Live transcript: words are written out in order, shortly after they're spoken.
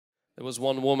There was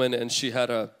one woman and she had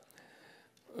a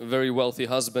very wealthy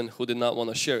husband who did not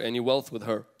want to share any wealth with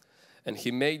her. And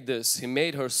he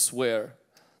made her swear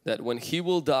that when he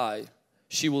will die,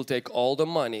 she will take all the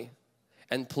money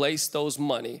and place those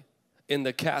money in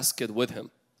the casket with him.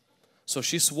 So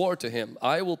she swore to him,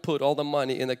 I will put all the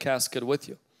money in the casket with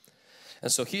you.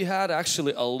 And so he had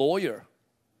actually a lawyer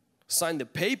sign the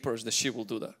papers that she will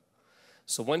do that.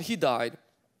 So when he died,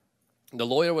 the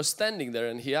lawyer was standing there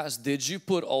and he asked, did you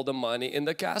put all the money in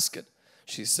the casket?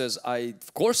 She says,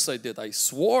 of course I did. I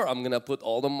swore I'm going to put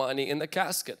all the money in the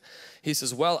casket. He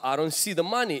says, well, I don't see the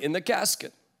money in the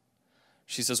casket.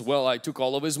 She says, well, I took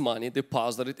all of his money,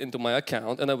 deposited it into my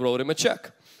account, and I wrote him a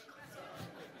check.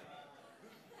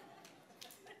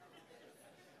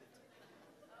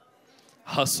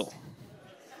 Hustle.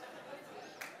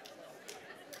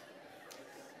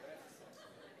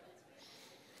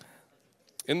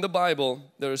 In the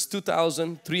Bible, there's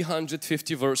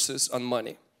 2,350 verses on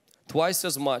money, twice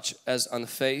as much as on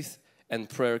faith and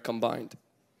prayer combined.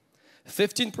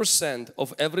 15%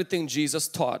 of everything Jesus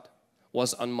taught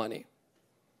was on money.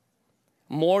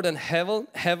 More than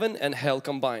heaven and hell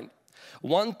combined.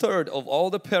 1/3 of all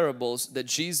the parables that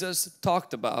Jesus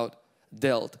talked about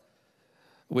dealt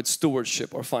with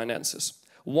stewardship or finances.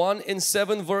 1 in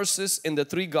 7 verses in the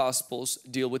 3 Gospels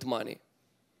deal with money.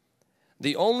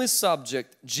 The only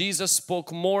subject Jesus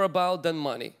spoke more about than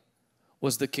money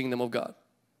was the kingdom of God.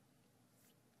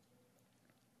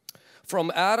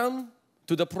 From Adam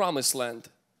to the promised land,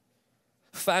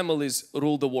 families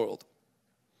ruled the world.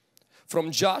 From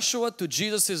Joshua to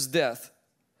Jesus' death,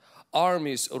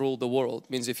 armies ruled the world.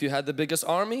 Means if you had the biggest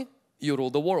army, you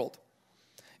ruled the world.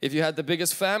 If you had the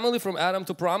biggest family from Adam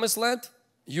to promised land,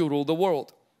 you ruled the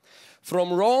world.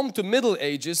 From Rome to Middle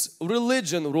Ages,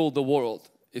 religion ruled the world.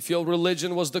 If your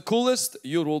religion was the coolest,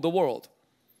 you ruled the world.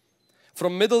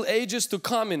 From Middle Ages to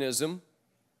communism,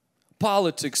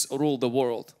 politics ruled the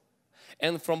world.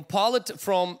 And from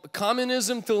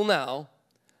communism till now,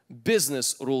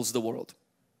 business rules the world.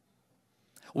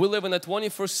 We live in the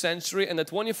 21st century, and the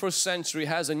 21st century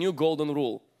has a new golden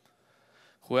rule.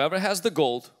 Whoever has the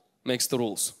gold makes the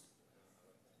rules.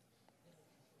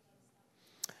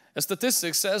 A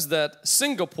statistic says that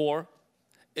Singapore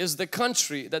is the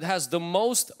country that has the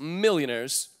most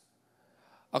millionaires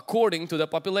according to the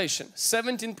population.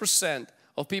 17%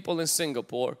 of people in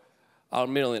Singapore are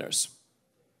millionaires.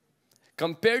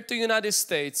 Compared to United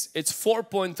States, it's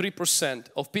 4.3%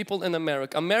 of people in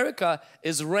America. America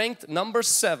is ranked number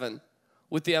 7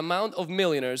 with the amount of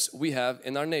millionaires we have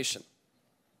in our nation.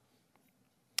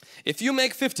 If you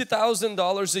make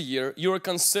 $50,000 a year, you are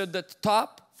considered the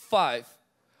top 5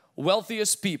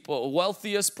 wealthiest people,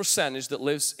 wealthiest percentage that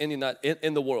lives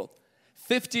in the world.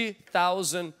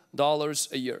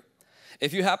 $50,000 a year.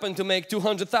 If you happen to make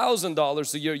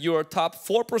 $200,000 a year, you are top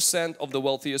 4% of the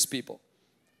wealthiest people.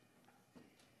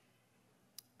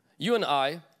 You and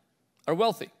I are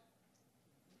wealthy.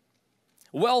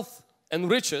 Wealth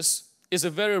and riches is a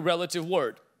very relative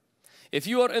word. If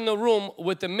you are in a room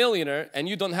with a millionaire and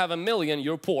you don't have $1 million,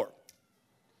 you're poor.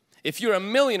 If you're a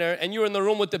millionaire and you're in the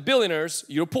room with the billionaires,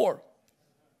 you're poor.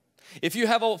 If you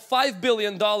have $5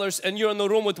 billion and you're in the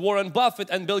room with Warren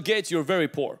Buffett and Bill Gates, you're very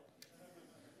poor.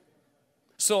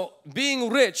 So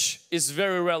being rich is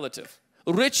very relative.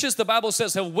 Riches, the Bible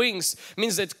says, have wings,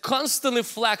 means it constantly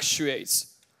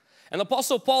fluctuates. And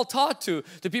Apostle Paul taught to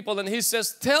people, and he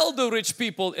says, tell the rich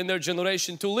people in their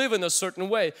generation to live in a certain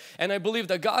way. And I believe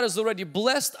that God has already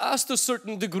blessed us to a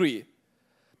certain degree.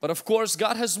 But of course,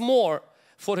 God has more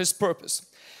for His purpose.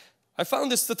 I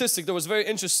found this statistic that was very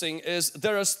interesting, is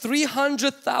there is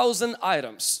 300,000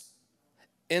 items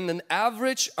in an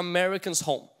average American's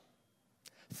home.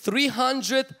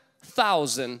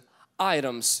 300,000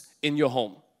 items in your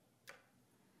home.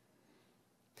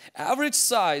 Average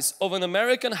size of an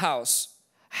American house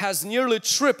has nearly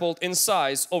tripled in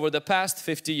size over the past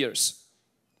 50 years.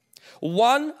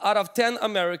 1 out of 10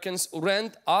 Americans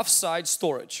rent off-site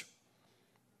storage.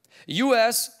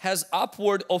 US has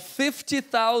upward of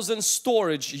 50,000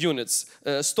 storage units,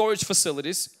 storage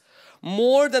facilities,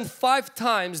 more than 5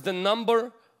 times the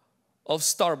number of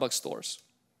Starbucks stores.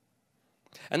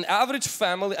 An average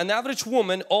family, an average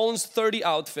woman owns 30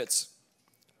 outfits,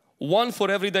 1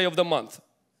 for every day of the month.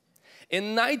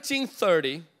 In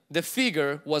 1930, the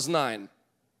figure was 9.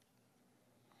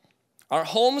 Our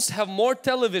homes have more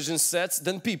television sets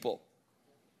than people.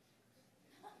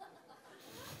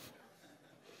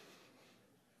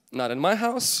 Not in my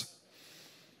house.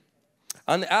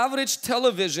 An average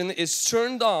television is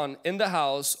turned on in the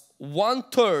house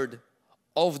 1/3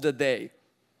 of the day.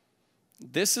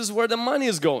 This is where the money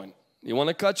is going. You want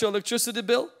to cut your electricity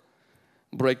bill?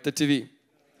 Break the TV.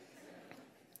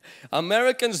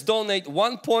 Americans donate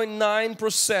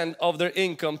 1.9% of their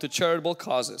income to charitable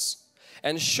causes.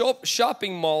 And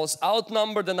shopping malls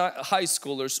outnumber the high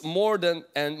schoolers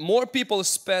and more people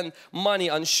spend money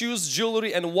on shoes,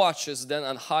 jewelry and watches than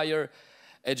on higher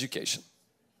education.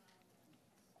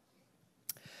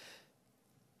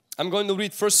 I'm going to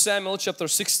read 1 Samuel chapter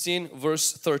 16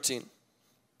 verse 13.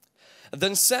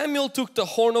 Then Samuel took the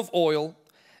horn of oil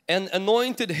and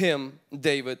anointed him,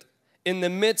 David, in the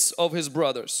midst of his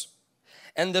brothers.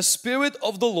 And the Spirit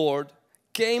of the Lord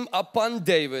came upon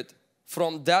David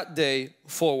from that day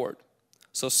forward.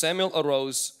 So Samuel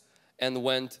arose and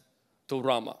went to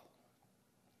Ramah.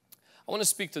 I want to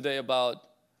speak today about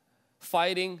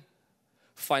fighting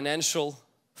financial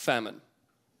famine.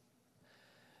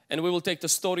 And we will take the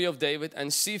story of David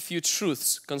and see a few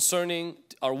truths concerning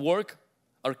our work,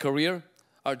 our career,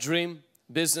 our dream,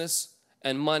 business,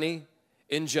 and money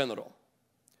in general.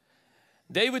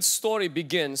 David's story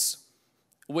begins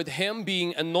with him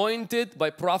being anointed by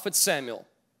prophet Samuel.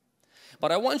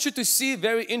 But I want you to see a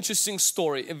very interesting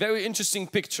story, a very interesting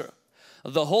picture.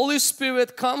 The Holy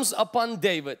Spirit comes upon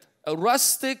David, a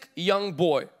rustic young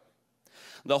boy.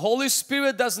 The Holy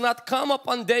Spirit does not come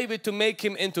upon David to make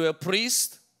him into a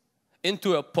priest,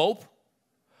 into a pope,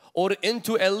 or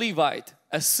into a Levite,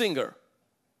 a singer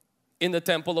in the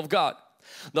temple of God.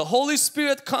 The Holy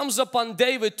Spirit comes upon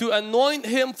David to anoint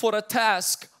him for a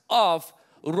task of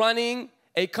running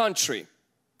a country,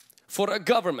 for a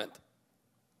government.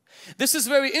 This is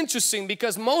very interesting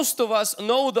because most of us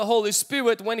know the Holy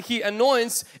Spirit when He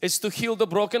anoints is to heal the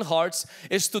broken hearts,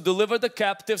 is to deliver the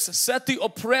captives, set the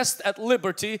oppressed at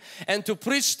liberty, and to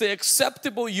preach the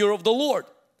acceptable year of the Lord.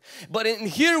 But in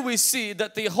here we see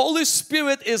that the Holy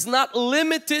Spirit is not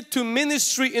limited to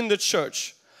ministry in the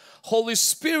church. Holy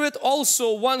Spirit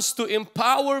also wants to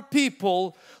empower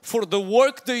people for the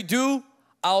work they do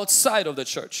outside of the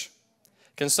church.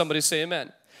 Can somebody say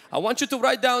amen? I want you to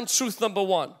write down truth number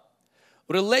one.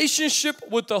 Relationship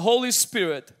with the Holy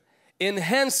Spirit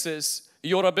enhances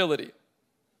your ability.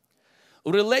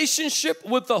 Relationship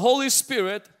with the Holy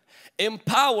Spirit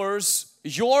empowers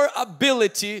your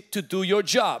ability to do your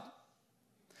job.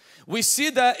 We see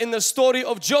that in the story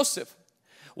of Joseph.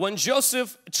 When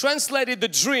Joseph translated the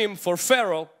dream for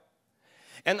Pharaoh,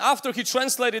 and after he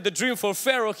translated the dream for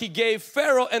Pharaoh, he gave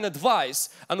Pharaoh an advice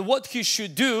on what he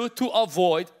should do to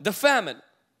avoid the famine.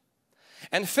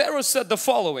 And Pharaoh said the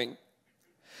following.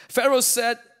 Pharaoh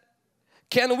said,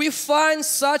 "Can we find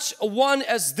such a one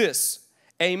as this,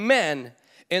 a man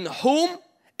in whom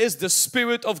is the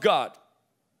Spirit of God?"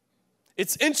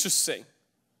 It's interesting.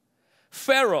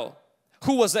 Pharaoh,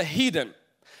 who was a heathen,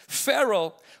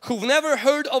 Pharaoh who never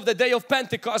heard of the day of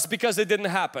Pentecost because it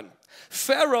didn't happen,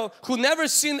 Pharaoh who never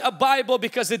seen a Bible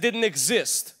because it didn't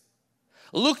exist,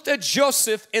 looked at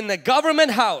Joseph in the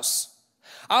government house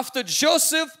after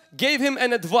Joseph gave him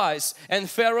an advice, and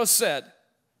Pharaoh said,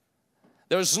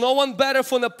 "There's no one better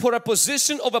for a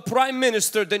position of a prime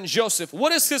minister than Joseph."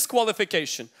 What is his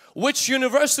qualification? Which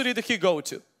university did he go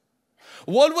to?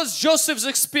 What was Joseph's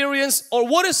experience, or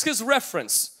what is his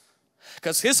reference?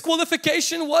 Because his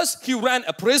qualification was he ran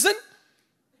a prison,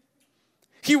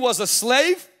 he was a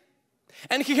slave,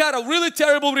 and he had a really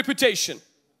terrible reputation.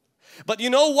 But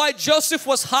you know why Joseph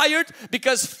was hired?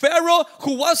 Because Pharaoh,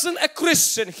 who wasn't a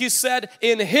Christian, he said,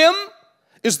 "In him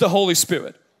is the Holy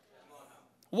Spirit."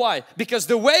 Why? Because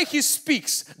the way he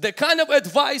speaks, the kind of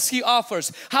advice he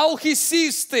offers, how he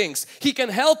sees things, he can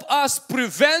help us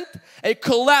prevent a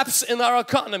collapse in our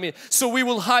economy. So we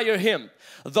will hire him.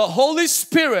 The Holy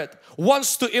Spirit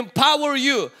wants to empower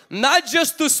you not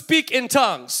just to speak in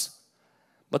tongues,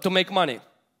 but to make money,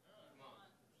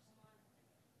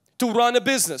 to run a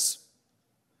business.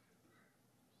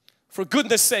 For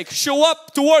goodness sake, show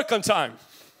up to work on time.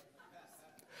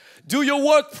 Do your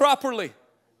work properly.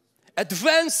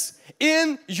 Advance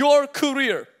in your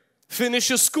career. Finish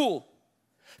your school.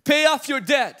 Pay off your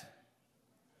debt.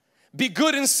 Be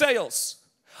good in sales.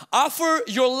 Offer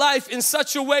your life in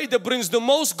such a way that brings the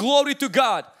most glory to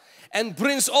God and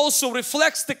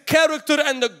reflects the character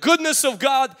and the goodness of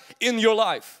God in your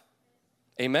life.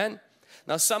 Amen.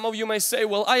 Now some of you may say,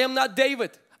 "Well, I am not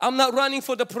David. I'm not running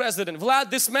for the president." Vlad,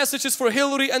 this message is for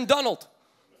Hillary and Donald.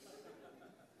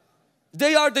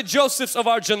 They are the Josephs of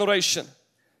our generation.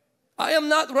 I am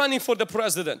not running for the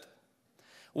president.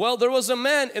 Well, there was a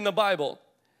man in the Bible,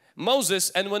 Moses,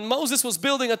 and when Moses was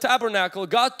building a tabernacle,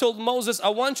 God told Moses, "I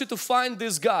want you to find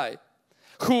this guy,"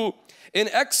 who in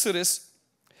Exodus,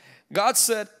 God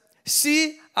said,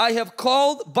 "See, I have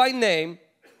called by name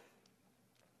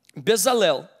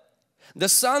Bezalel, the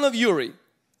son of Uri,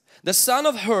 the son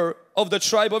of Hur of the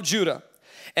tribe of Judah.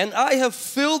 And I have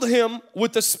filled him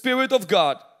with the Spirit of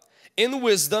God, in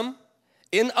wisdom,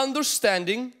 in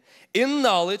understanding, in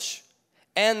knowledge,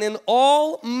 and in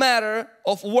all matter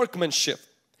of workmanship,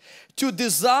 to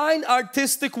design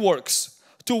artistic works,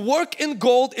 to work in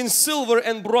gold, in silver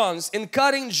and bronze, in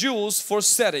cutting jewels for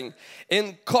setting,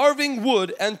 in carving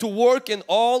wood, and to work in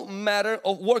all matter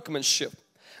of workmanship.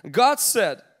 God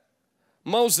said,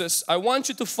 Moses, I want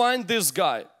you to find this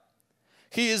guy.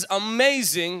 He is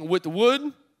amazing with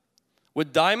wood,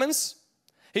 with diamonds.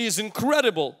 He is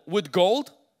incredible with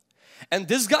gold. And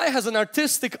this guy has an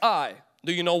artistic eye.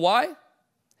 Do you know why?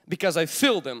 Because I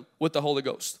filled him with the Holy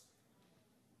Ghost.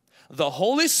 The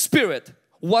Holy Spirit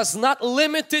was not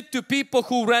limited to people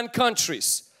who ran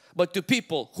countries, but to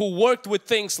people who worked with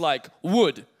things like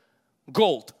wood,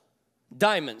 gold,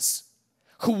 diamonds,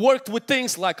 who worked with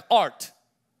things like art.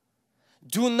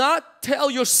 Do not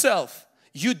tell yourself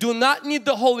you do not need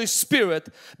the Holy Spirit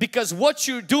because what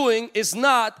you're doing is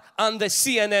not on the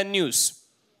CNN news.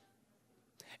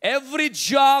 Every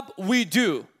job we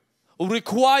do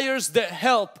requires the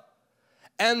help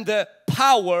and the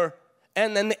power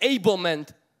and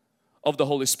enablement of the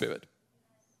Holy Spirit.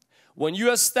 When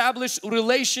you establish a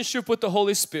relationship with the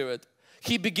Holy Spirit,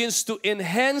 He begins to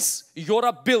enhance your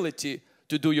ability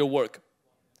to do your work.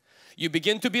 You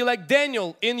begin to be like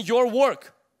Daniel in your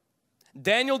work.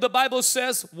 Daniel, the Bible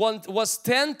says, was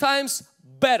 10 times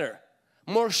better,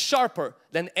 more sharper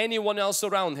than anyone else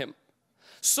around him.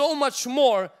 So much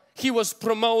more, he was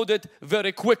promoted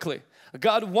very quickly.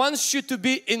 God wants you to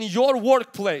be in your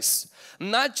workplace,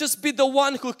 not just be the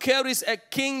one who carries a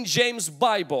King James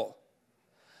Bible,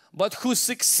 but who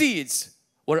succeeds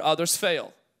where others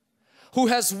fail, who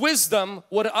has wisdom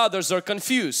where others are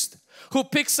confused, who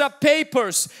picks up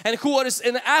papers and who is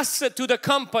an asset to the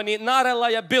company, not a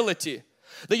liability.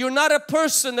 That you're not a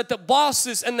person that the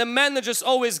bosses and the managers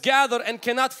always gather and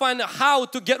cannot find how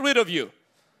to get rid of you.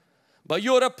 But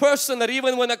you're a person that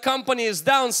even when a company is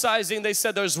downsizing, they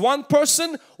said there's one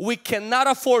person we cannot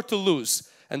afford to lose,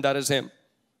 and that is him.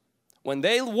 When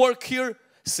they work here,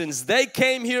 since they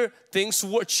came here, things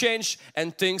were changed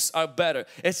and things are better.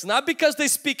 It's not because they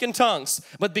speak in tongues,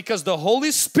 but because the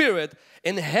Holy Spirit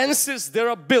enhances their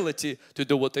ability to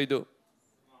do what they do.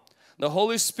 The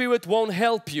Holy Spirit won't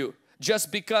help you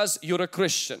just because you're a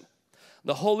Christian.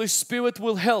 The Holy Spirit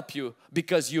will help you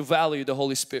because you value the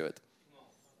Holy Spirit.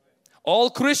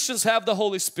 All Christians have the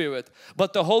Holy Spirit,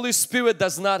 but the Holy Spirit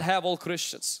does not have all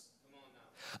Christians.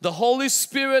 The Holy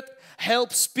Spirit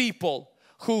helps people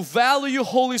who value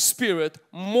Holy Spirit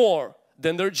more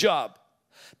than their job.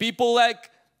 People like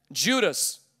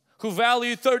Judas, who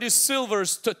value 30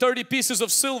 pieces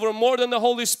of silver more than the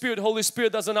Holy Spirit. Holy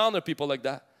Spirit doesn't honor people like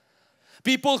that.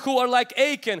 People who are like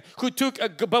Achan, who took a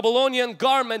Babylonian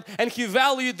garment and he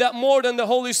valued that more than the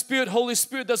Holy Spirit. Holy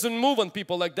Spirit doesn't move on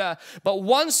people like that. But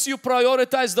once you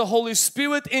prioritize the Holy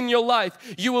Spirit in your life,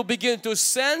 you will begin to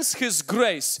sense His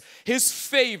grace, His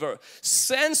favor,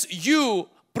 sense you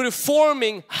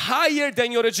performing higher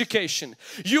than your education,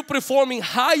 you performing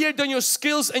higher than your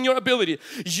skills and your ability,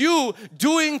 you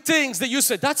doing things that you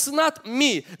said, that's not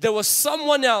me, there was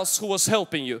someone else who was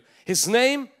helping you. His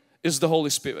name is the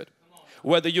Holy Spirit.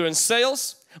 Whether you're in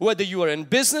sales, whether you are in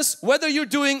business, whether you're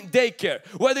doing daycare,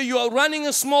 whether you are running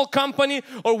a small company,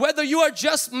 or whether you are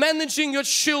just managing your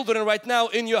children right now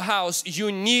in your house,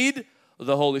 you need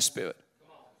the Holy Spirit.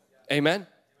 Amen.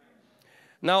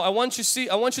 Now I want you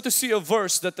to see a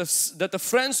verse that the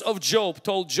friends of Job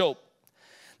told Job.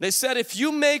 They said, if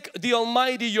you make the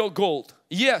Almighty your gold,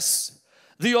 yes,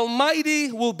 the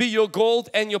Almighty will be your gold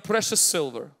and your precious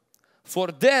silver, for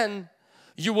then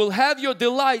you will have your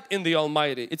delight in the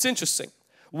Almighty. It's interesting.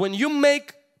 When you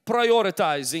make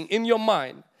prioritizing in your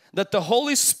mind that the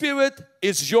Holy Spirit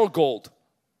is your gold,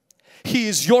 He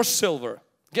is your silver,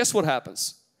 guess what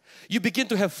happens? You begin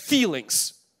to have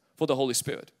feelings for the Holy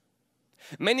Spirit.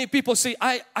 Many people say,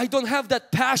 I don't have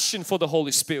that passion for the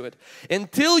Holy Spirit.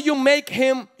 Until you make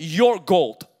Him your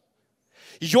gold,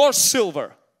 your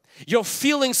silver, your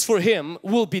feelings for Him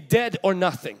will be dead or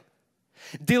nothing.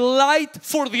 Delight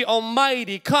for the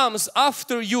Almighty comes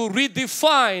after you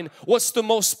redefine what's the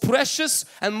most precious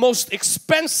and most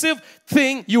expensive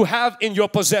thing you have in your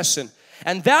possession.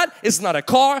 And that is not a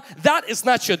car, that is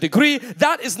not your degree,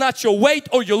 that is not your weight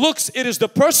or your looks. It is the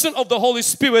person of the Holy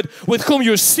Spirit with whom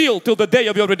you're sealed till the day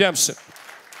of your redemption.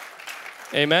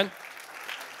 Amen.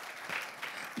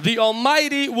 The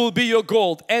Almighty will be your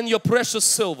gold and your precious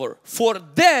silver, for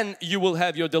then you will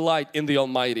have your delight in the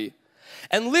Almighty.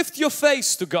 And lift your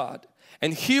face to God,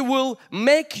 and He will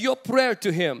make your prayer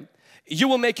to Him. You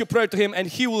will make your prayer to Him and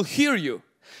He will hear you.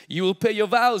 You will pay your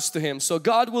vows to Him. So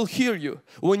God will hear you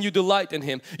when you delight in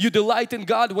Him. You delight in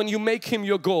God when you make Him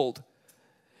your gold.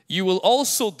 You will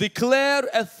also declare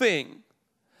a thing.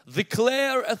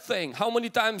 Declare a thing. How many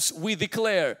times we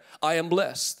declare, I am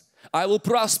blessed, I will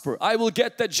prosper, I will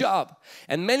get that job.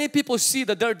 And many people see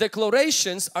that their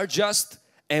declarations are just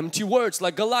empty words.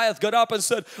 Like Goliath got up and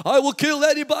said, I will kill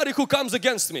anybody who comes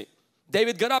against me.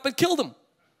 David got up and killed him.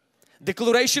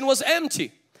 Declaration was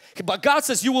empty. But God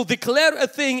says you will declare a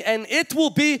thing and it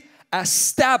will be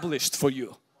established for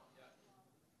you.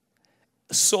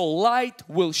 So light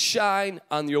will shine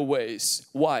on your ways.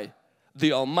 Why?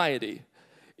 The Almighty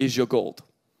is your gold.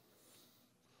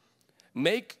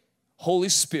 Make Holy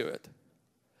Spirit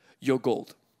your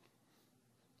gold.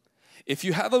 If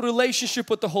you have a relationship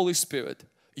with the Holy Spirit,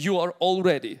 you are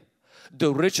already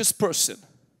the richest person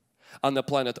on the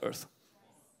planet Earth.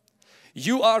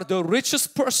 You are the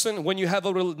richest person when you have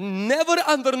never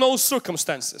under no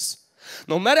circumstances.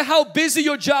 No matter how busy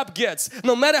your job gets,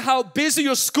 no matter how busy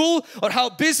your school or how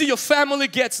busy your family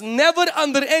gets, never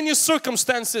under any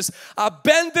circumstances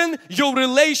abandon your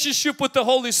relationship with the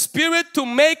Holy Spirit to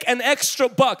make an extra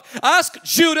buck. Ask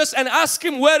Judas and ask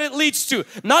him where it leads to.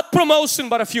 Not promotion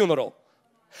but a funeral.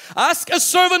 Ask a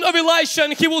servant of Elisha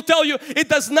and he will tell you it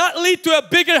does not lead to a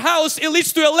bigger house, it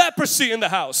leads to a leprosy in the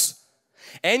house.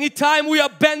 Anytime we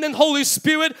abandon Holy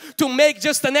Spirit to make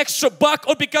just an extra buck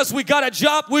or because we got a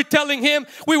job, we're telling Him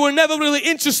we were never really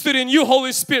interested in you,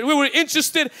 Holy Spirit. We were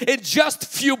interested in just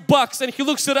few bucks. And He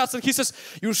looks at us and He says,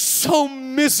 you're so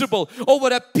miserable over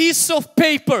a piece of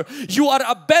paper. You are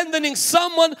abandoning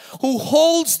someone who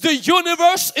holds the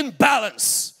universe in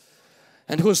balance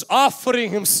and who's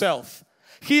offering Himself.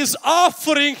 He is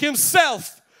offering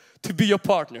Himself to be your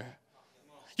partner.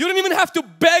 You don't even have to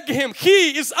beg Him.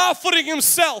 He is offering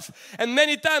Himself. And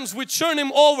many times we turn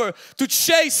Him over to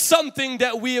chase something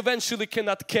that we eventually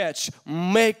cannot catch.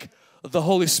 Make the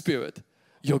Holy Spirit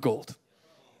your gold.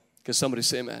 Can somebody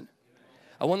say amen?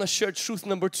 I want to share truth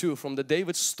number 2 from the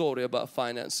David story about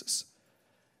finances.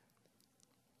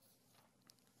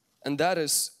 And that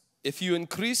is, if you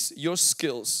increase your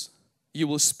skills, you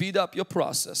will speed up your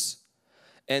process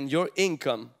and your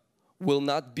income will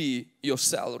not be your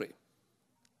salary.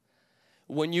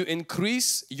 When you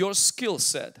increase your skill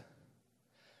set,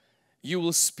 you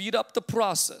will speed up the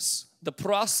process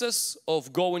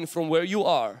of going from where you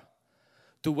are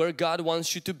to where God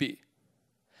wants you to be.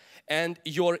 And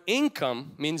your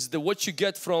income means that what you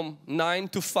get from 9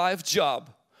 to 5 job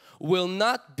will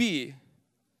not be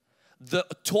the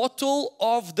total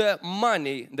of the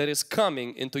money that is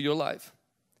coming into your life.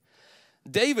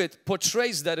 David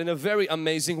portrays that in a very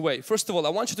amazing way. First of all, I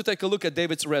want you to take a look at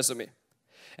David's resume.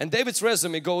 And David's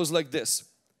resume goes like this.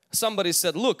 Somebody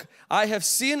said, look, I have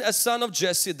seen a son of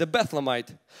Jesse the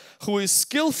Bethlehemite who is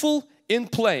skillful in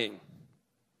playing.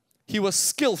 He was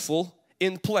skillful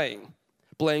in playing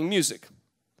music.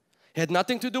 It had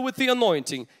nothing to do with the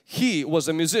anointing. He was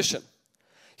a musician.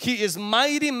 He is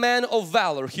mighty man of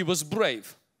valor. He was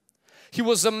brave. He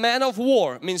was a man of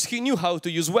war, means he knew how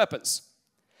to use weapons.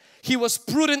 He was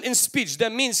prudent in speech.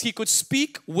 That means he could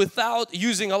speak without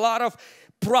using a lot of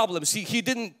problems. He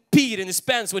didn't pee in his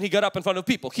pants when he got up in front of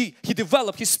people. He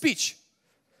developed his speech.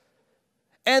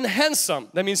 And handsome.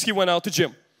 That means he went out to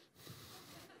gym.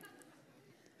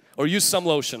 Or used some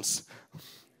lotions.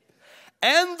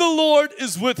 And the Lord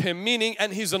is with him, meaning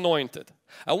and he's anointed.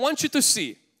 I want you to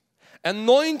see,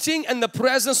 anointing and the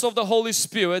presence of the Holy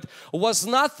Spirit was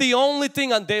not the only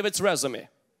thing on David's resume.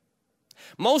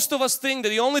 Most of us think that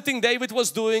the only thing David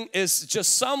was doing is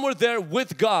just somewhere there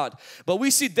with God. But we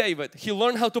see David, he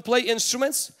learned how to play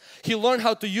instruments. He learned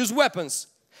how to use weapons.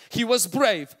 He was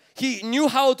brave. He knew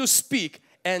how to speak.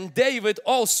 And David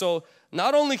also,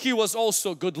 not only he was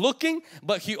also good looking,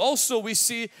 but he also, we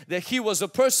see that he was a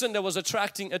person that was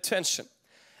attracting attention.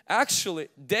 Actually,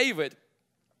 David,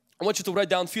 I want you to write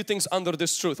down a few things under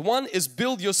this truth. One is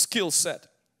build your skill set.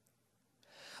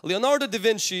 Leonardo da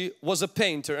Vinci was a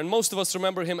painter and most of us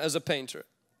remember him as a painter.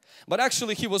 But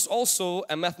actually he was also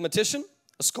a mathematician,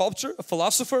 a sculptor, a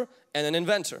philosopher and an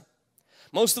inventor.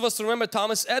 Most of us remember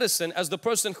Thomas Edison as the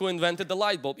person who invented the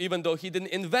light bulb. Even though he didn't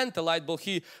invent the light bulb,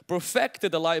 he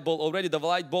perfected the light bulb already. The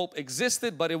light bulb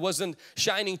existed but it wasn't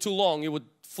shining too long. It would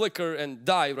flicker and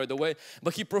die right away.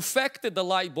 But he perfected the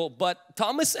light bulb. But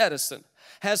Thomas Edison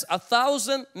has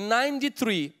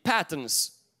 1,093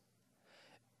 patents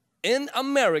in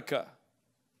America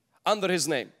under his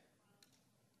name.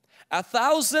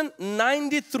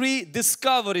 1,093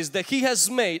 discoveries that he has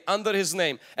made under his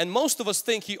name, and most of us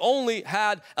think he only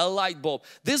had a light bulb.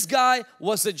 This guy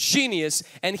was a genius,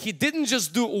 and he didn't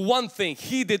just do one thing,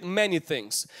 he did many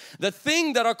things. The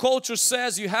thing that our culture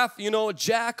says you have,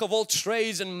 jack of all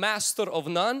trades and master of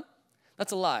none,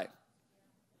 that's a lie.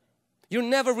 You're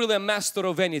never really a master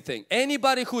of anything.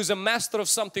 Anybody who is a master of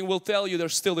something will tell you they're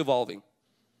still evolving.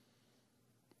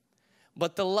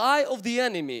 But the lie of the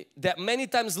enemy that many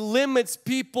times limits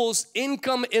people's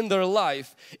income in their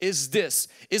life is this,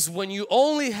 is when you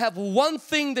only have one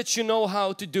thing that you know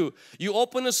how to do. You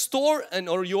open a store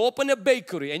or you open a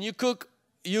bakery and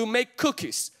you make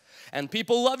cookies. And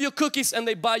people love your cookies and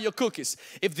they buy your cookies.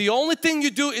 If the only thing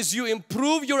you do is you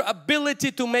improve your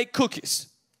ability to make cookies,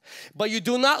 but you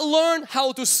do not learn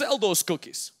how to sell those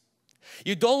cookies.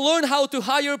 You don't learn how to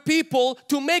hire people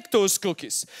to make those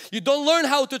cookies. You don't learn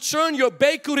how to turn your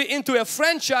bakery into a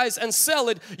franchise and sell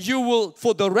it. You will,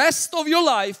 for the rest of your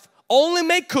life, only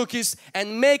make cookies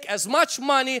and make as much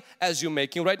money as you're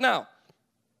making right now.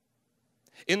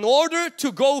 In order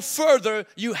to go further,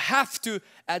 you have to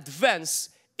advance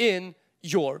in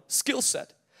your skill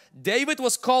set. David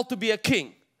was called to be a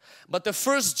king, but the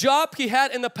first job he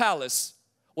had in the palace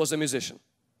was a musician.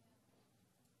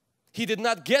 He did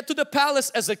not get to the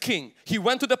palace as a king. He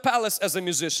went to the palace as a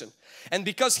musician. And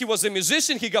because he was a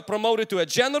musician, he got promoted to a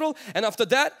general. And after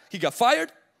that, he got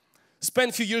fired.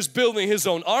 Spent a few years building his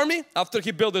own army. After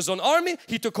he built his own army,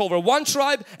 he took over one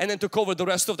tribe and then took over the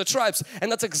rest of the tribes. And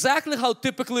that's exactly how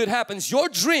typically it happens. Your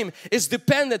dream is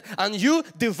dependent on you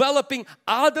developing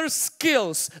other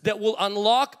skills that will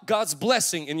unlock God's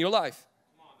blessing in your life.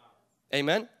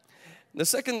 Amen. The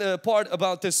second part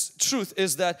about this truth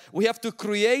is that we have to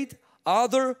create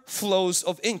other flows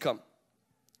of income.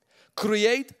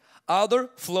 Create other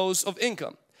flows of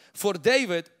income. For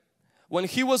David, when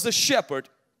he was a shepherd,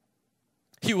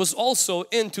 he was also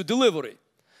into delivery.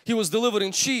 He was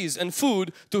delivering cheese and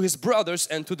food to his brothers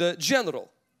and to the general.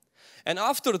 And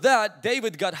after that,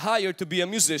 David got hired to be a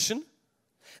musician.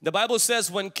 The Bible says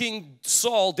when King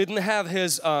Saul didn't have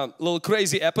his little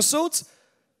crazy episodes,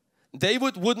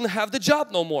 David wouldn't have the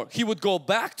job no more. He would go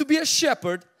back to be a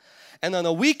shepherd, and on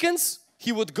the weekends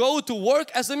he would go to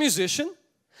work as a musician,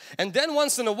 and then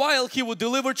once in a while he would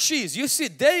deliver cheese. You see,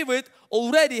 David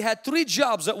already had 3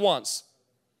 jobs at once.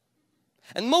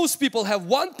 And most people have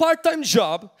one part-time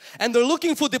job and they're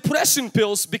looking for depression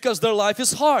pills because their life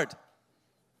is hard.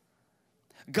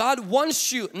 God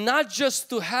wants you not just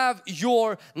to have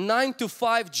your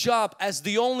 9-to-5 job as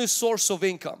the only source of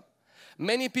income.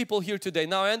 Many people here today,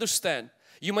 now I understand,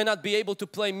 you may not be able to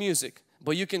play music,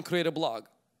 but you can create a blog.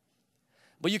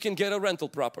 But you can get a rental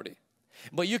property.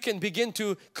 But you can begin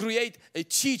to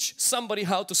teach somebody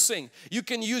how to sing. You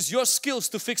can use your skills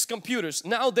to fix computers.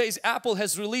 Nowadays, Apple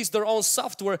has released their own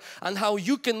software on how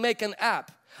you can make an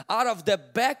app. Out of the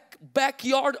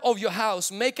backyard of your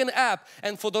house, make an app,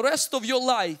 and for the rest of your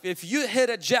life, if you hit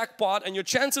a jackpot, and your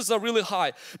chances are really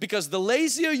high, because the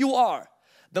lazier you are,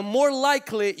 the more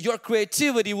likely your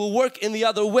creativity will work in the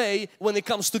other way when it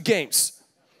comes to games.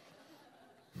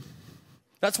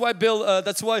 That's why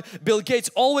Bill Gates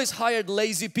always hired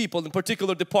lazy people in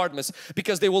particular departments,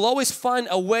 because they will always find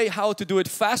a way how to do it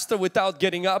faster without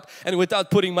getting up and without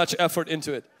putting much effort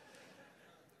into it.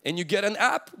 And you get an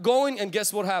app going, and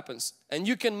guess what happens? And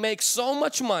you can make so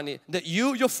much money that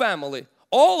you, your family,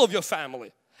 all of your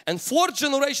family, and 4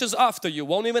 generations after you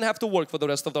won't even have to work for the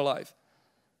rest of their life.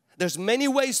 There's many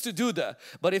ways to do that,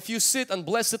 but if you sit on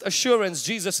blessed assurance,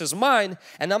 Jesus is mine,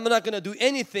 and I'm not going to do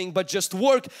anything but just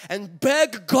work and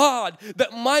beg God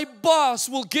that my boss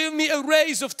will give me a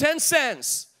raise of 10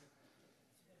 cents.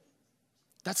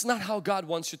 That's not how God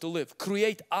wants you to live.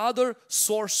 Create other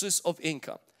sources of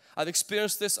income. I've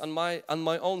experienced this on my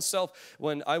own self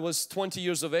when I was 20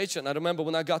 years of age, and I remember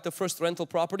when I got the first rental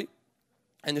property.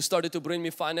 And they started to bring me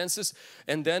finances,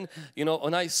 and then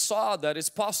when I saw that it's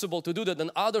possible to do that, then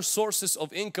other sources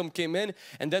of income came in.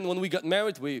 And then when we got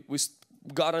married, we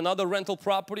got another rental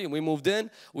property and we moved in.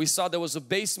 We saw there was a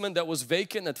basement that was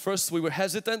vacant. At first we were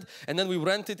hesitant, and then we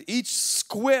rented each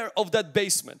square of that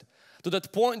basement to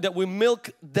that point that we milked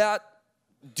that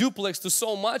duplex to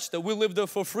so much that we lived there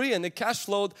for free, and it cash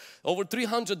flowed over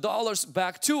 $300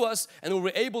 back to us, and we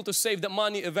were able to save the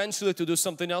money eventually to do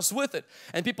something else with it.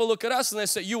 And people look at us and they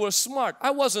say, you were smart. I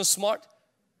wasn't smart.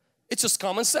 It's just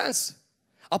common sense.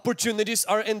 Opportunities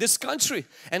are in this country,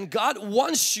 and God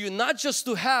wants you not just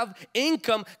to have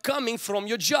income coming from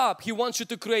your job. He wants you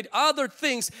to create other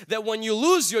things that when you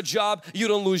lose your job, you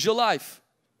don't lose your life.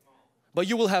 But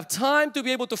you will have time to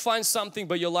be able to find something,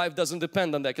 but your life doesn't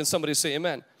depend on that. Can somebody say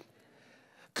amen?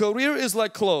 Career is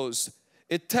like clothes.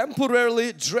 it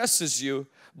temporarily dresses you,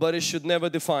 but it should never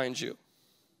define you.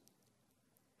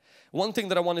 One thing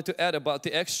that I wanted to add about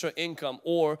the extra income,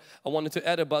 or I wanted to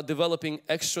add about developing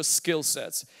extra skill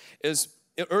sets, is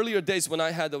in earlier days when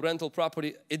I had a rental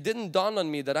property, it didn't dawn on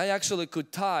me that I actually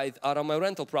could tithe out of my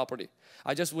rental property.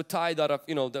 I just would tithe out of,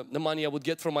 the money I would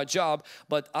get from my job,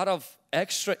 but out of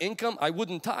extra income, I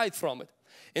wouldn't tithe from it.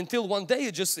 Until one day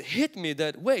it just hit me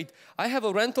that, wait, I have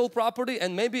a rental property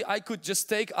and maybe I could just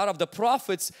take out of the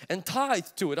profits and tithe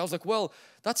to it. I was like, well,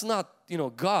 that's not,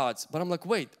 God's. But I'm like,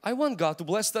 wait, I want God to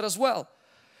bless that as well.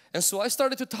 And so I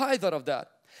started to tithe out of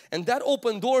that. And that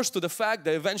opened doors to the fact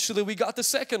that eventually we got the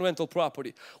second rental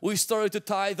property. We started to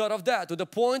tithe out of that to the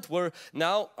point where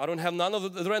now I don't have none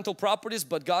of the rental properties,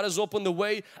 but God has opened the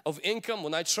way of income.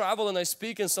 When I travel and I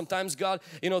speak, and sometimes God,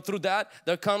 through that,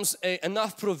 there comes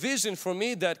enough provision for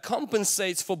me that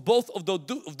compensates for both of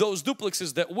those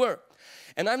duplexes that were.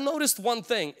 And I've noticed one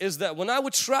thing is that when I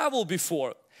would travel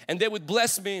before, and they would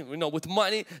bless me, with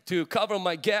money to cover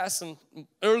my gas. And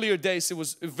earlier days it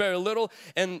was very little.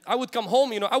 And I would come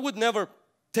home, I would never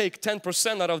take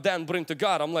 10% out of that and bring to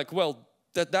God. I'm like, well,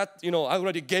 I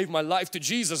already gave my life to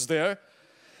Jesus there.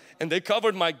 And they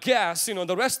covered my gas,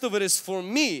 the rest of it is for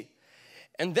me.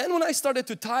 And then when I started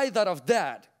to tithe out of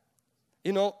that,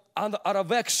 out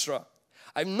of extra,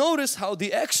 I've noticed how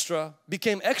the extra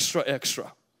became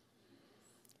extra.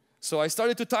 So I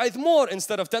started to tithe more.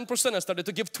 Instead of 10%, I started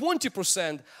to give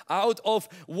 20% out of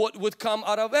what would come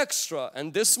out of extra.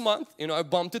 And this month, I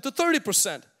bumped it to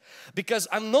 30%. Because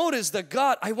I've noticed that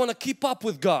God, I want to keep up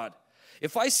with God.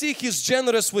 If I see He's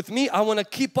generous with me, I want to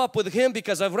keep up with Him,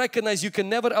 because I've recognized you can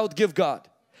never outgive God.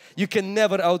 You can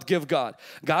never outgive God.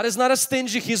 God is not a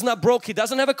stingy, He's not broke, He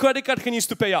doesn't have a credit card He needs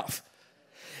to pay off.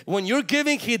 When you're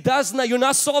giving, you're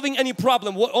not solving any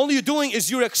problem. What all you're doing is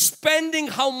you're expanding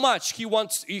how much He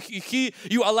wants,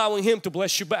 you allowing Him to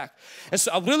bless you back. And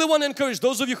so I really want to encourage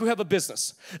those of you who have a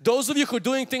business, those of you who are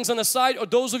doing things on the side, or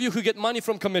those of you who get money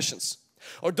from commissions,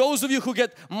 or those of you who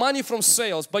get money from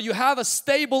sales, but you have a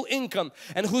stable income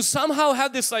and who somehow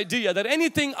have this idea that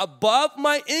anything above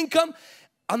my income,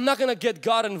 I'm not going to get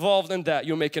God involved in that.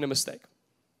 You're making a mistake.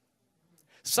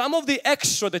 Some of the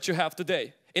extra that you have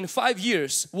today, in 5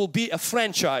 years will be a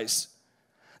franchise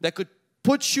that could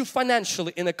put you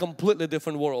financially in a completely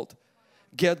different world.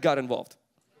 Get God involved.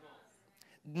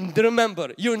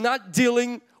 Remember, you're not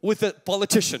dealing with a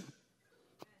politician.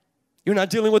 You're not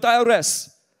dealing with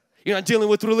IRS. You're not dealing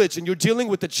with religion. You're dealing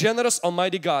with the generous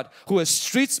Almighty God who has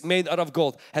streets made out of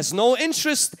gold, has no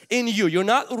interest in you. You're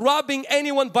not robbing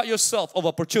anyone but yourself of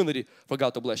opportunity for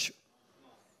God to bless you.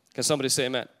 Can somebody say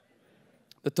amen?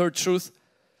 The third truth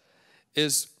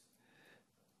is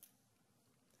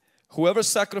whoever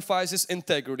sacrifices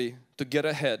integrity to get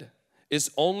ahead is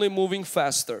only moving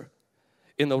faster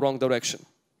in the wrong direction.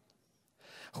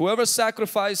 Whoever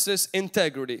sacrifices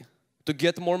integrity to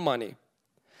get more money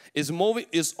is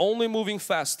only moving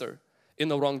faster in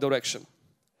the wrong direction.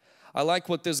 I like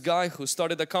what this guy who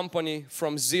started a company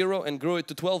from zero and grew it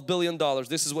to $12 billion,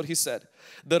 this is what he said.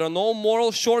 There are no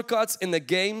moral shortcuts in the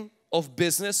game of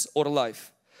business or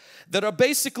life. There are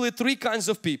basically three kinds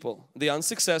of people: the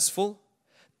unsuccessful,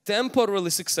 temporarily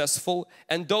successful,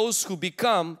 and those who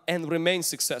become and remain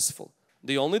successful.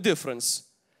 The only difference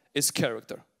is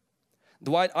character.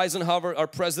 Dwight Eisenhower, our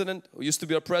president, who used to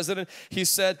be our president, he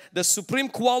said the supreme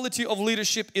quality of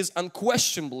leadership is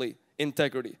unquestionably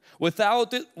integrity.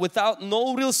 Without it,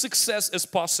 no real success is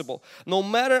possible, no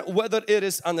matter whether it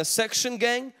is on a section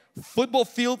gang, football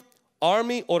field,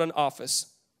 army, or an office.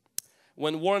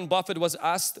 When Warren Buffett was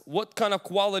asked what kind of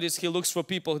qualities he looks for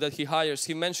people that he hires,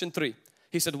 he mentioned three.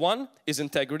 He said 1 is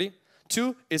integrity,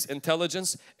 2 is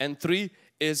intelligence, and 3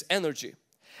 is energy.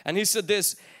 And he said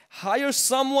this: hire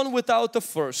someone without the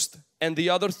first and the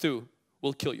other 2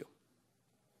 will kill you.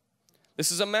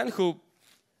 This is a man who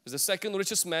is the second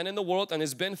richest man in the world and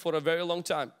has been for a very long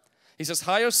time. He says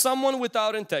hire someone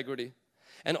without integrity,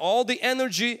 and all the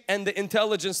energy and the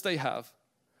intelligence they have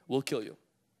will kill you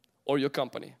or your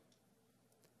company.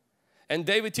 And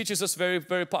David teaches us very,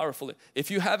 very powerfully. If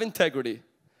you have integrity,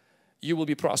 you will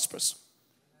be prosperous.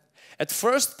 At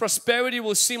first, prosperity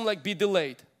will seem like be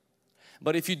delayed.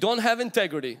 But if you don't have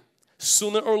integrity,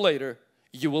 sooner or later,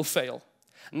 you will fail.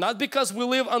 Not because we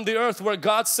live on the earth where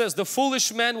God says the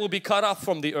foolish man will be cut off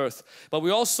from the earth. But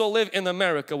we also live in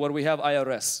America where we have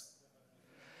IRS.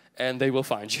 And they will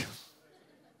find you.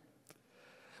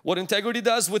 What integrity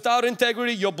does, without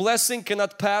integrity, your blessing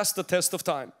cannot pass the test of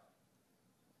time.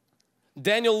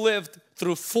 Daniel lived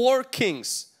through 4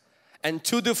 kings and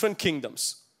 2 different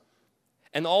kingdoms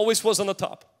and always was on the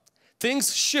top.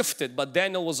 Things shifted, but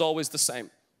Daniel was always the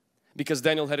same. because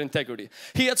Daniel had integrity.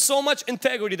 He had so much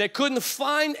integrity they couldn't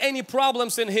find any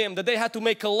problems in him that they had to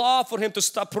make a law for him to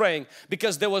stop praying,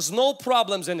 because there was no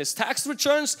problems in his tax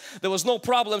returns, there was no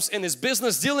problems in his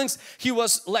business dealings. He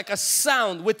was like a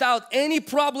sound without any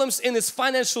problems in his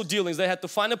financial dealings. They had to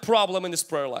find a problem in his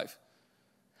prayer life.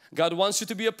 God wants you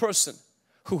to be a person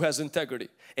who has integrity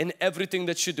in everything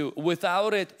that you do.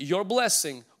 Without it, your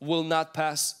blessing will not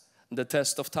pass the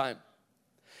test of time.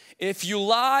 If you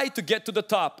lie to get to the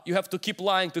top, you have to keep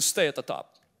lying to stay at the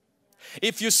top.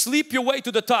 If you sleep your way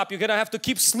to the top, you're going to have to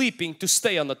keep sleeping to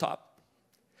stay on the top.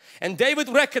 And David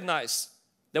recognized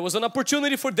there was an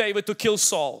opportunity for David to kill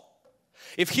Saul.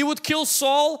 If he would kill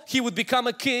Saul, he would become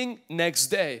a king next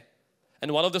day.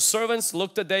 And one of the servants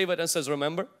looked at David and says,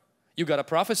 remember, you got a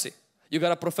prophecy. You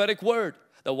got a prophetic word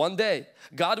that one day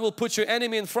God will put your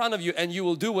enemy in front of you and you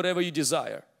will do whatever you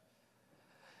desire.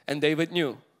 And David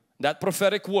knew that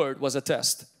prophetic word was a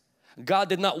test. God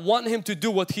did not want him to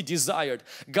do what he desired.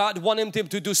 God wanted him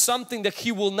to do something that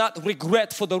he will not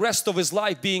regret for the rest of his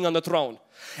life being on the throne.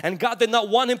 And God did not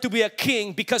want him to be a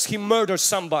king because he murdered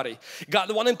somebody.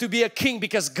 God wanted him to be a king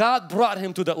because God brought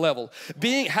him to that level.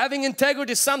 Having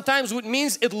integrity sometimes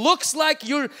means it looks like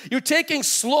you're taking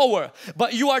slower,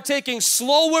 but you are taking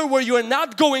slower where you are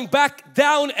not going back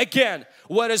down again.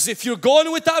 Whereas if you're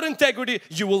going without integrity,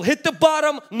 you will hit the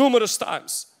bottom numerous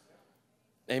times.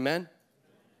 Amen.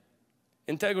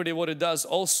 Integrity, what it does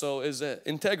also is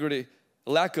integrity,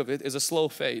 lack of it is a slow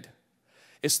fade.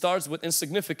 It starts with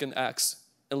insignificant acts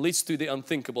and leads to the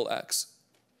unthinkable acts.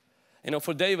 You know,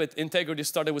 for David, integrity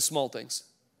started with small things.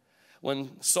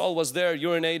 When Saul was there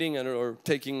urinating or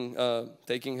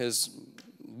taking his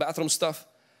bathroom stuff,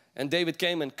 and David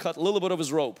came and cut a little bit of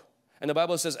his robe. And the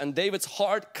Bible says, and David's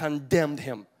heart condemned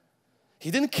him. He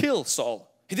didn't kill Saul.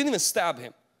 He didn't even stab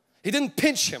him. He didn't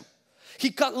pinch him. He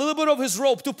cut a little bit of his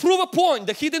robe to prove a point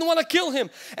that he didn't want to kill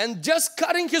him. And just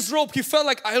cutting his robe, he felt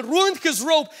like I ruined his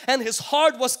robe, and his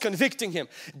heart was convicting him.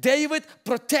 David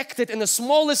protected in the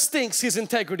smallest things his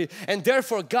integrity, and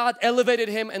therefore God elevated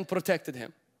him and protected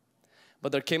him.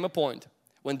 But there came a point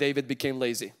when David became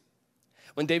lazy.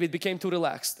 When David became too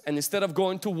relaxed, and instead of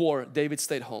going to war, David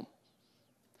stayed home.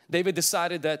 David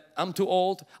decided that I'm too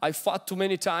old, I fought too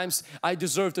many times, I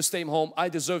deserve to stay home, I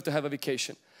deserve to have a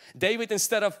vacation. David,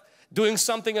 instead of doing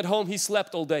something at home, he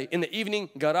slept all day. In the evening,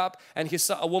 got up and he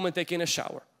saw a woman taking a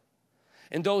shower.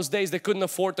 In those days, they couldn't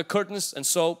afford the curtains, and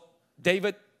so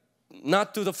David,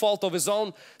 not to the fault of his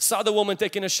own, saw the woman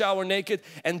taking a shower naked.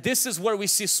 And this is where we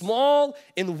see small,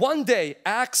 in one day,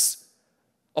 acts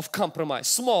of compromise.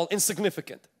 Small,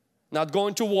 insignificant. Not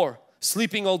going to war,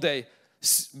 sleeping all day,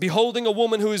 beholding a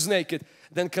woman who is naked,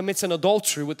 then commits an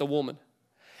adultery with the woman.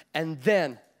 And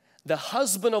then the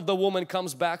husband of the woman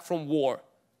comes back from war.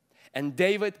 And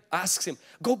David asks him,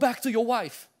 go back to your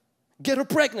wife, get her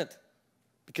pregnant.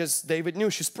 Because David knew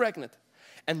she's pregnant.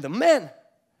 And the man,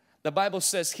 the Bible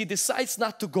says, he decides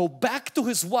not to go back to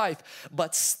his wife,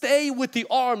 but stay with the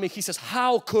army. He says,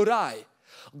 how could I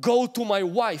go to my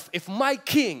wife if my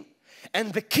king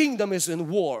and the kingdom is in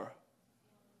war?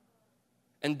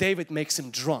 And David makes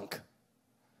him drunk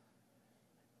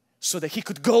so that he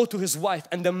could go to his wife.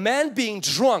 And the man being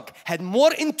drunk had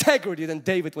more integrity than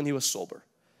David when he was sober.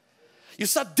 You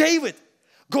saw David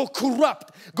go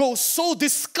corrupt, go so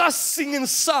disgusting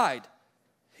inside.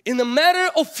 In a matter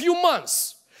of few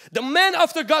months, the man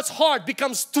after God's heart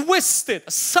becomes twisted,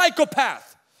 a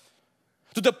psychopath,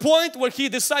 to the point where he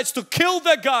decides to kill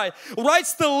that guy,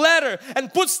 writes the letter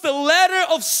and puts the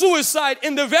letter of suicide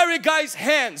in the very guy's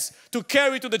hands to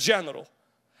carry to the general.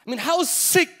 I mean, how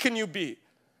sick can you be?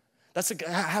 That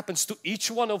happens to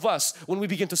each one of us when we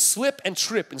begin to slip and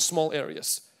trip in small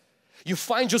areas. You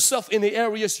find yourself in the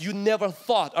areas you never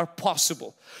thought are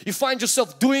possible. You find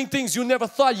yourself doing things you never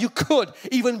thought you could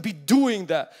even be doing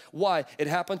that. Why? It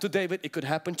happened to David. It could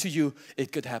happen to you.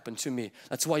 It could happen to me.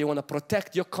 That's why you want to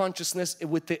protect your consciousness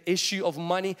with the issue of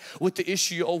money, with the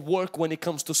issue of work when it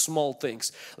comes to small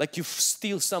things. Like you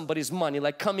steal somebody's money,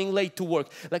 like coming late to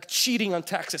work, like cheating on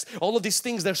taxes. All of these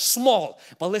things, they're small.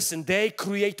 But listen, they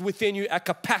create within you a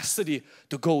capacity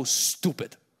to go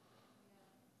stupid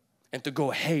and to go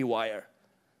haywire.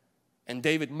 And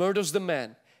David murders the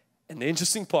man. And the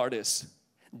interesting part is,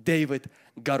 David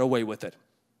got away with it.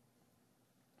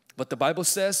 But the Bible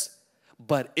says,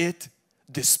 but it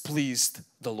displeased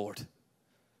the Lord.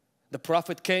 The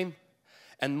prophet came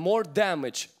and more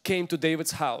damage came to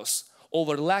David's house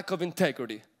over lack of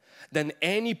integrity than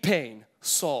any pain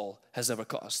Saul has ever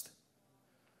caused.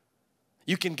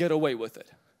 You can get away with it.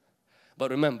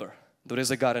 But remember, there is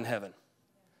a God in heaven.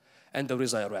 And there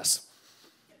is IRS.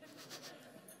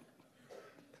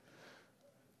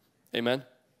 Amen.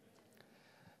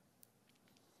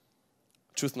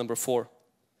 Truth number 4.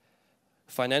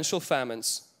 Financial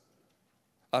famines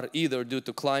are either due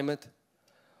to climate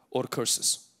or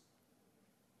curses.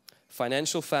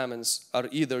 Financial famines are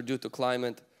either due to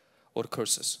climate or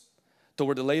curses.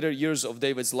 Toward the later years of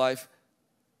David's life,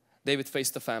 David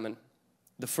faced a famine.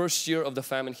 The first year of the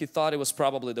famine, he thought it was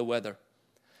probably the weather.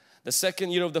 The second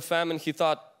year of the famine, he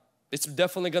thought it's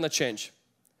definitely going to change.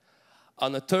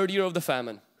 On the third year of the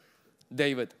famine,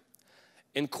 David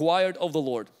inquired of the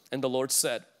Lord, and the Lord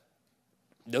said,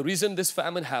 the reason this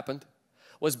famine happened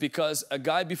was because a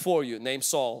guy before you named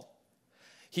Saul,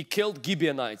 he killed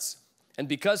Gibeonites, and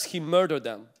because he murdered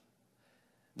them,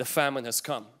 the famine has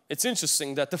come. It's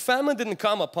interesting that the famine didn't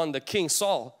come upon the king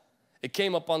Saul, it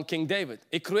came upon King David.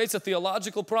 It creates a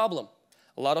theological problem.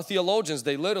 A lot of theologians,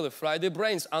 they literally fry their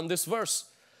brains on this verse.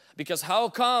 Because how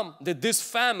come did this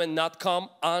famine not come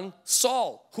on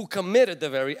Saul, who committed the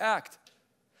very act?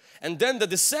 And then the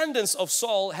descendants of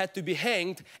Saul had to be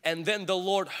hanged, and then the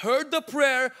Lord heard the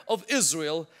prayer of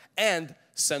Israel and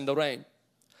sent the rain.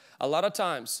 A lot of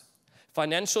times,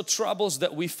 financial troubles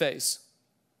that we face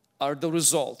are the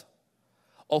result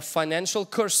of financial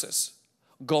curses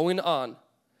going on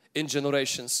in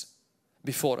generations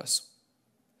before us.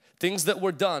 Things that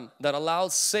were done that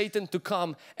allowed Satan to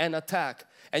come and attack.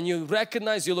 And you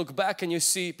recognize, you look back and you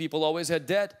see people always had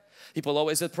debt. People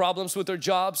always had problems with their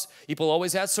jobs. People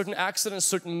always had certain accidents,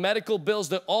 certain medical bills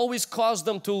that always caused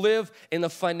them to live in a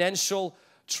financial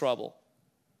trouble.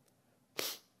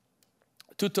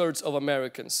 2/3 of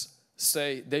Americans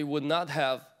say they would not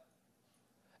have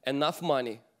enough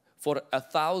money for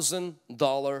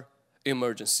 $1,000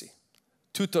 emergency.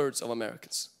 2/3 of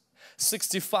Americans.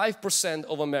 65%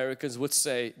 of Americans would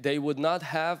say they would not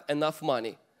have enough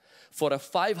money for a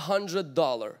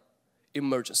 $500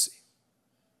 emergency.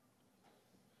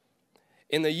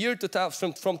 In the year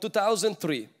 2000, from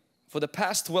 2003, for the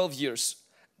past 12 years,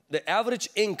 the average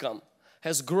income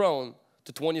has grown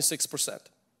to 26%.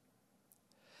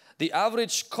 The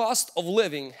average cost of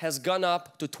living has gone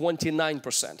up to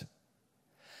 29%.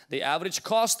 The average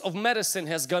cost of medicine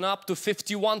has gone up to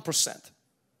 51%.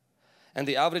 And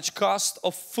the average cost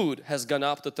of food has gone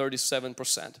up to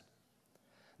 37%.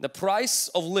 The price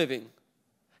of living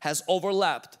has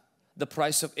overlapped the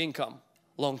price of income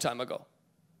a long time ago.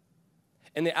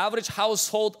 In the average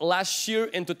household last year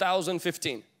in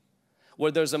 2015,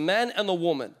 where there's a man and a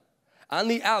woman, on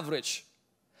the average,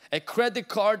 a credit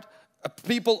card,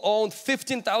 people owned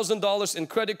 $15,000 in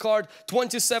credit card,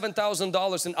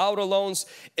 $27,000 in auto loans,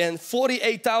 and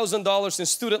 $48,000 in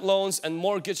student loans, and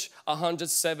mortgage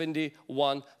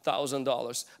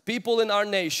 $171,000. People in our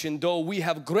nation, though we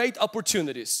have great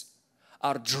opportunities,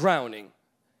 are drowning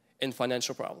in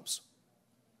financial problems.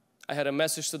 I had a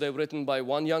message today written by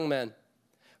one young man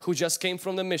who just came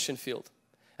from the mission field,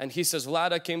 and he says,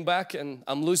 Vlad, I came back and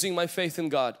I'm losing my faith in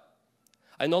God.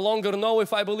 I no longer know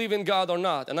if I believe in God or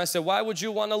not. And I said, why would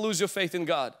you want to lose your faith in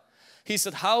God? He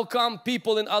said, how come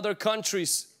people in other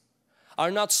countries are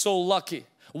not so lucky?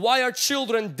 Why are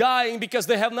children dying because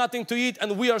they have nothing to eat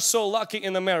and we are so lucky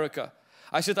in America?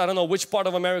 I said, I don't know which part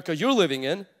of America you're living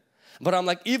in, but I'm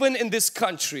like, even in this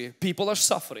country, people are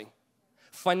suffering.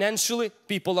 Financially,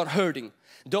 people are hurting.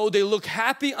 Though they look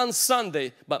happy on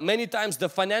Sunday, but many times the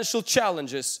financial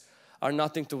challenges are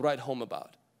nothing to write home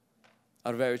about.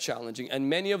 Are very challenging, and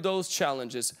many of those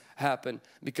challenges happen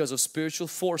because of spiritual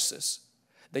forces.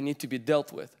 They need to be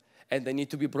dealt with and they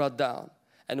need to be brought down,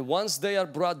 and once they are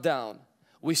brought down,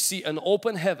 we see an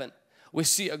open heaven. We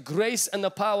see a grace and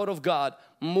the power of God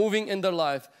moving in their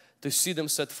life to see them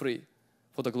set free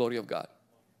for the glory of God.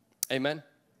 Amen.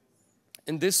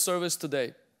 In this service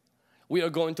today, we are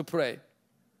going to pray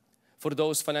for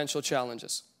those financial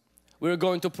challenges. We are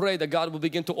going to pray that God will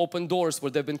begin to open doors where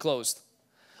they've been closed.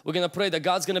 We're going to pray that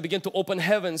God's going to begin to open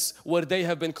heavens where they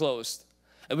have been closed.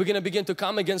 And we're going to begin to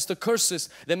come against the curses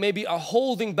that maybe are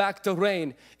holding back the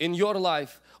rain in your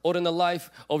life or in the life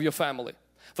of your family.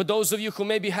 For those of you who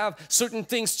maybe have certain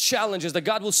things, challenges, that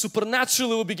God will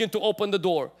supernaturally begin to open the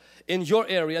door in your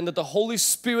area, and that the Holy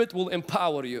Spirit will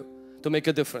empower you to make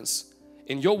a difference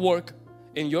in your work,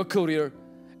 in your career,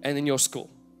 and in your school.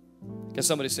 Can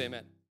somebody say amen?